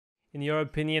In your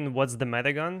opinion, what's the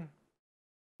meta gun?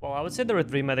 Well, I would say there are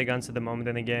 3 meta guns at the moment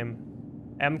in the game.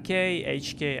 MK,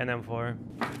 HK, and M4.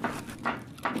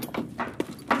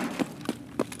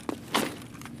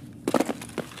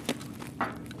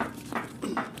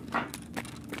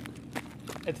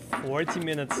 At 40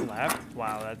 minutes left?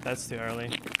 Wow, that's too early.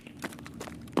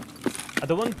 I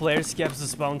don't want player caps to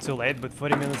spawn too late, but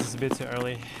 40 minutes is a bit too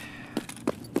early.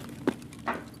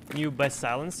 New best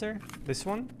silencer? This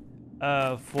one?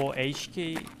 For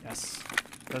HK? Yes,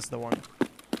 that's the one.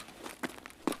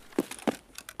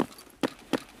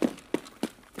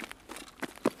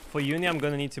 For uni, I'm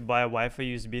gonna need to buy a Wi-Fi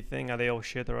USB thing. Are they all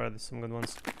shit or are there some good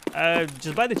ones?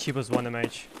 Just buy the cheapest one,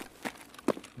 MH.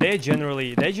 They're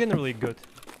generally good.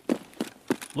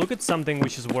 Look at something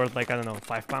which is worth like, I don't know,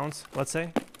 £5, let's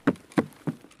say.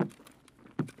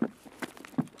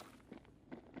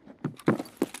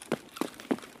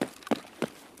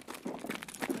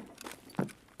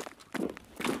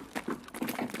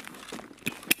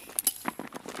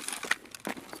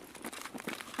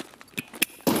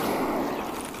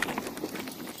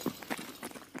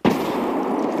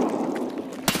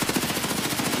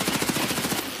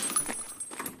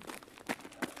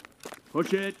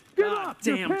 Push it. God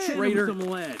damn traitor. Some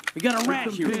lead. We got a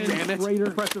rat here, damn it.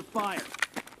 Suppressive fire.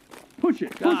 Push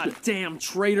it. God damn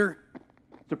traitor.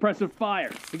 Suppressive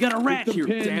fire. We got a rat here,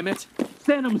 pin. damn it.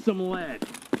 Send him some lead.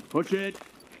 Push it.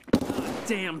 God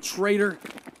damn traitor.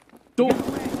 Door.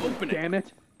 Open it. Damn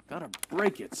it. Gotta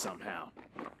break it somehow.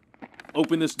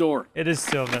 Open this door. It is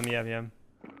 2 of them, yeah.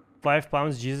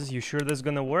 £5, Jesus, you sure that's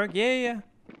gonna work? Yeah.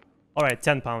 Alright,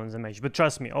 £10 MH, but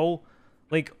trust me, all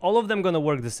of them gonna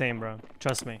work the same, bro.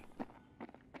 Trust me.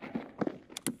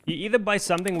 You either buy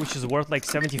something which is worth like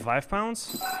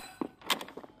 £75.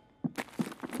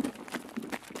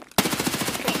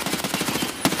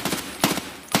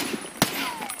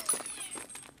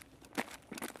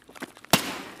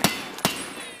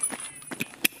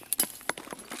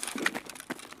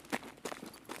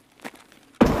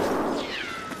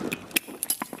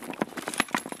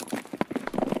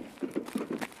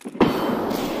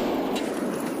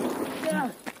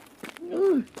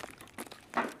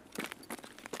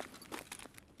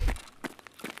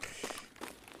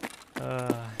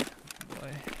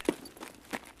 Boy.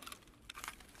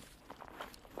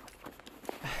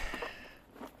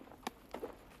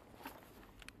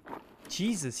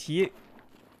 Jesus, he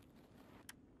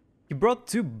brought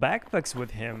 2 backpacks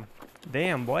with him.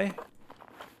 Damn, boy.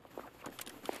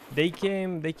 They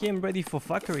came ready for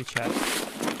fuckery, chat.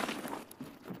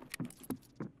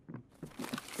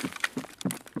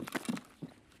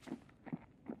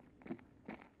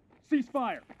 Cease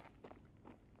fire.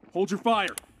 Hold your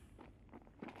fire.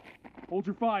 Hold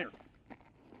your fire.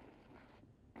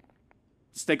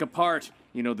 Let's take apart.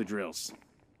 You know the drills.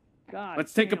 God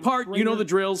Let's take apart. traitor. You know the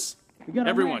drills. We got a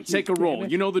Everyone, rat take here, a roll. damn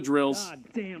it. You know the drills. God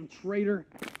damn traitor.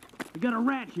 We got a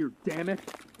rat here, damn it.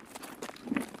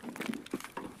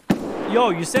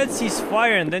 Yo, you said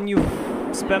ceasefire and then you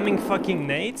spamming fucking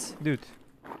nades? Dude.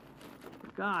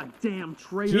 God damn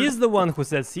traitor. He's the one who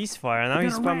said ceasefire and now We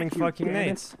he's got a rat spamming here, fucking damn it.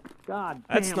 nades. God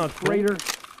That's damn not cool. traitor.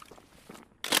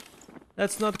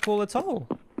 That's not cool at all.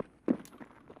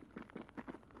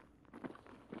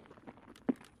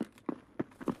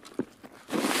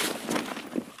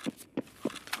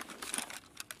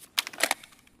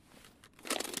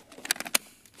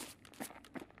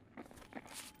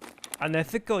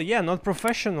 Unethical? Yeah, not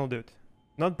professional, dude.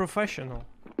 Not professional.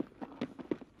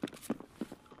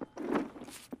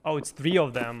 Oh, it's 3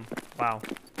 of them. Wow.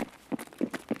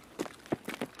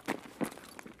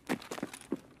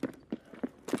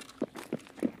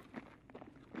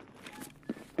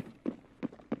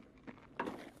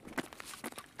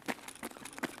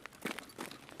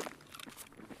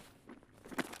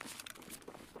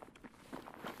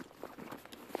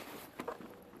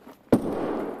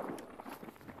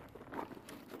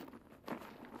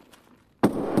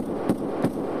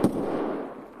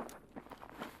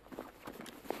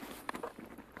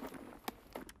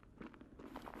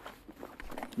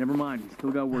 Never mind, we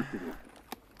still got work to do.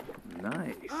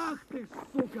 Nice.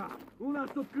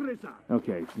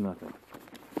 Okay, it's nothing.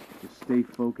 Just stay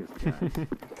focused, guys.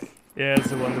 Yeah,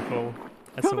 it's a wonderful.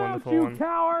 That's Come a out, wonderful you one.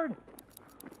 coward!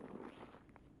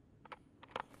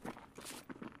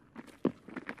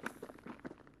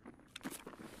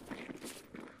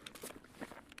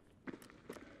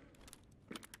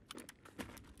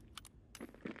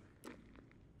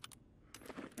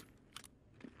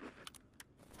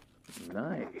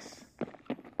 Nice.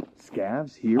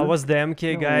 Scavs here? I was the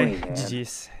MK No guy. way, man.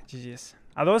 GG's.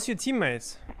 Are those your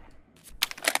teammates?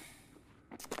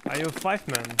 Are you a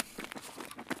 5-man?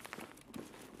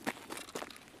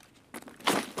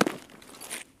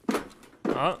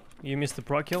 Oh, you missed the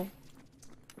pro kill?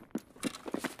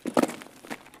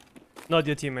 Not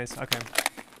your teammates, okay.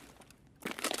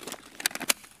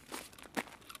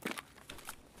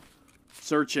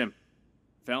 Search him.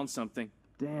 Found something.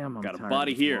 Damn, I'm Got a tired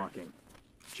body of this here. walking.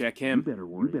 Check You him. better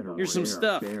worry about Here's some bears.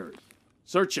 stuff. Bears.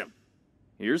 Search him.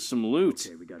 Here's some loot.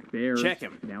 Okay, we got bears. Check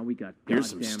him. Now we got Here's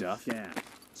some goddamn stuff. scabs.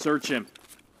 Search him.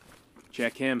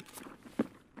 Check him.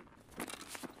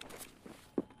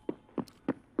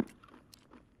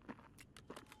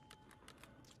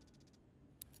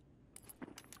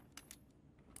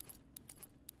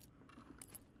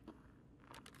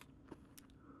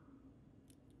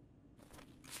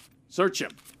 Search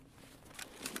him.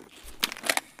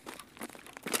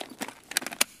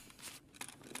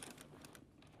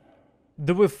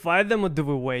 Do we fight them or do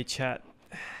we wait, chat?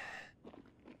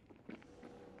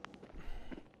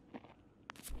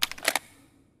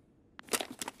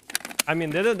 I mean,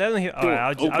 they don't hear.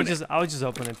 Alright, I'll just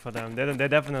open it for them. They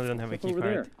definitely don't have a key over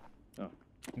card. there. Oh.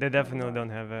 They definitely don't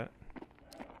have it.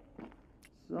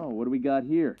 So, what do we got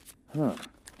here? Huh.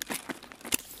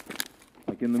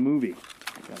 Like in the movie.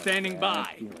 Got a Standing bad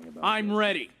by. feeling about I'm this.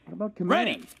 ready. What about command?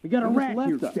 Ready. We got a You just rat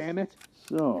here, left us. damn it.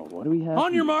 So, what do we have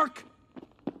On your here? mark.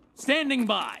 Standing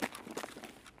by.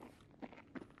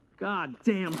 God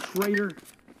damn traitor.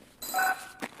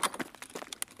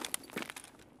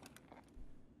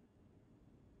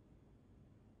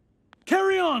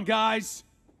 Carry on, guys.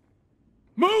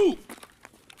 Move.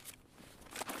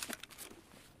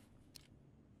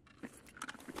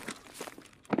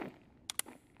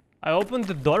 I opened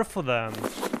the door for them.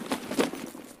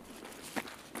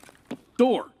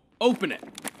 Door. Open it.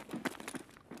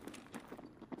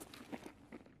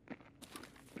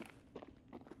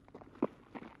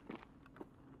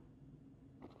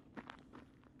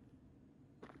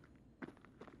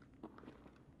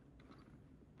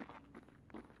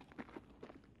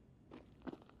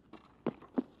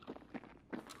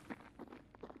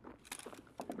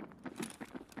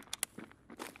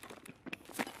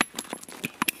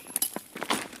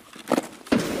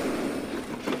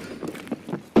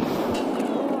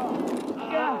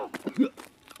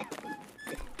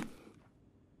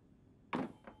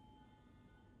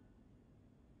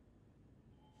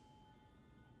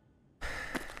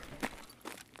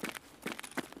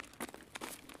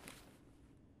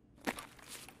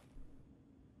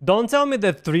 Don't tell me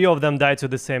that 3 of them died to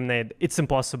the same nade. It's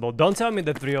impossible. Don't tell me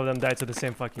that 3 of them died to the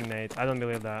same fucking nade. I don't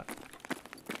believe that.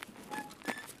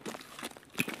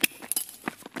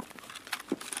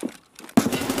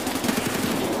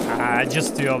 Ah,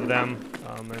 just 2 of them.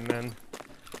 Oh my man.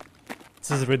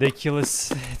 This is ridiculous.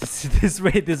 This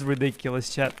rate is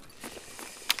ridiculous, chat.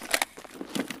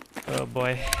 Oh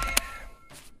boy.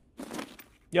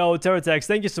 Yo, Terratax,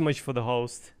 thank you so much for the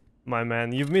host. My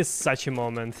man, you've missed such a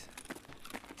moment.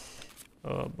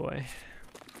 Oh boy.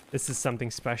 This is something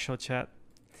special, chat.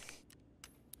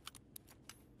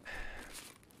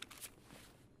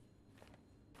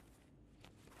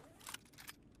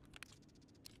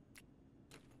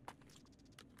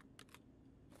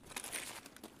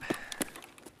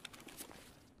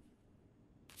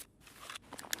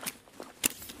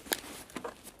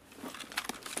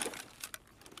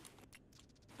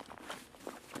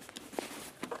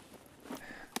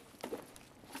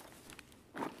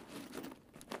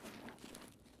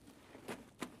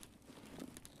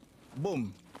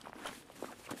 Boom.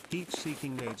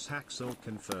 Heat-seeking nades hacksaw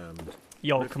confirmed.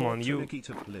 Yo, come on, Report to you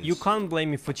Nikita, please. you can't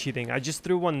blame me for cheating. I just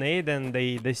threw one nade and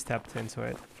they stepped into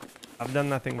it. I've done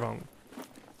nothing wrong.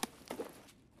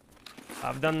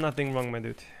 I've done nothing wrong, my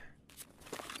dude.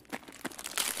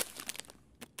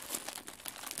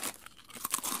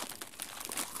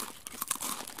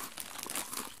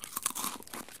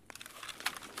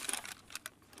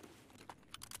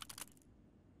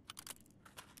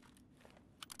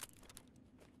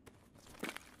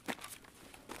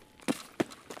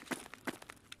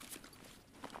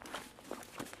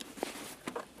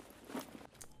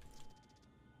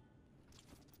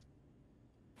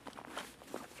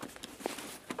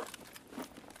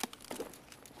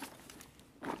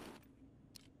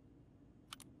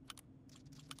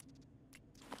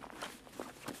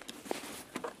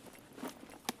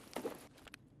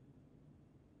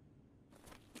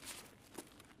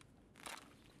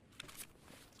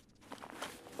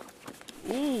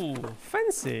 Ooh,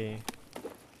 fancy.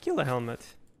 Killer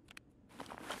helmet.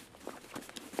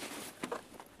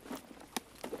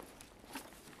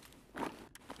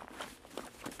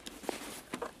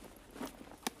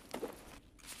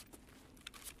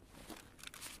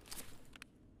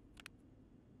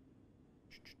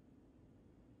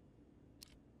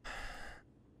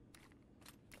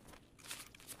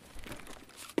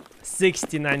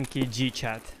 69 kg,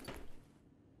 chat.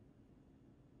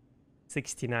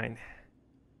 69.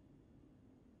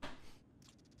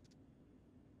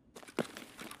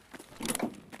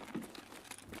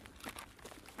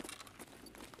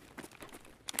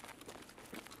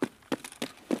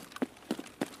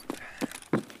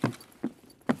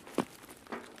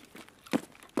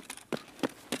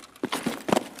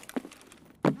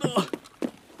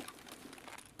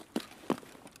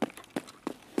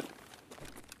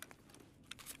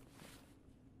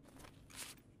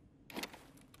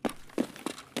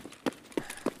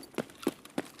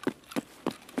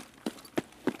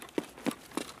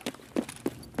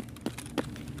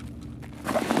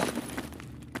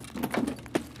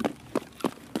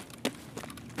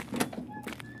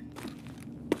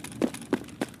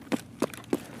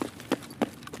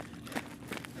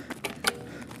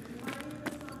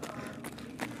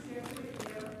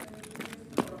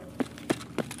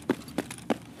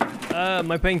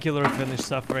 My painkiller finished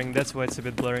suffering, that's why it's a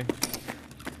bit blurry.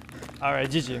 Alright,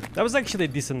 GG. That was actually a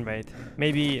decent raid.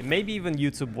 Maybe even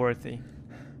YouTube worthy.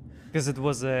 Because it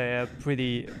was a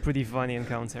pretty funny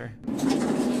encounter.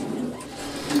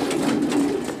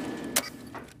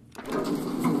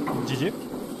 GG.